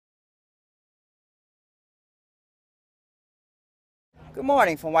Good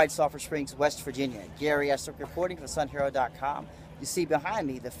morning from White Sulphur Springs, West Virginia. Gary Estwick reporting for SunHerald.com. You see behind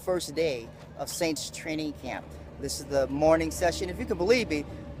me the first day of Saints training camp. This is the morning session. If you can believe me,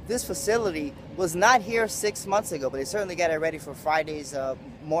 this facility was not here 6 months ago, but they certainly got it ready for Friday's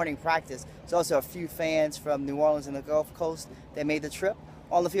morning practice. There's also a few fans from New Orleans and the Gulf Coast that made the trip.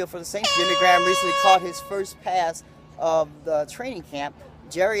 On the field for the Saints, Jimmy Graham recently caught his first pass of the training camp.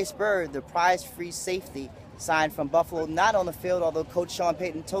 Jarius Byrd, the prize-free safety, signed from Buffalo, not on the field, although Coach Sean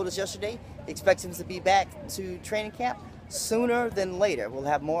Payton told us yesterday he expects him to be back to training camp sooner than later. We'll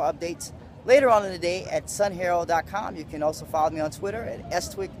have more updates later on in the day at sunherald.com. You can also follow me on Twitter at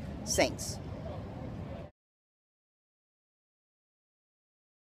Estwick Saints.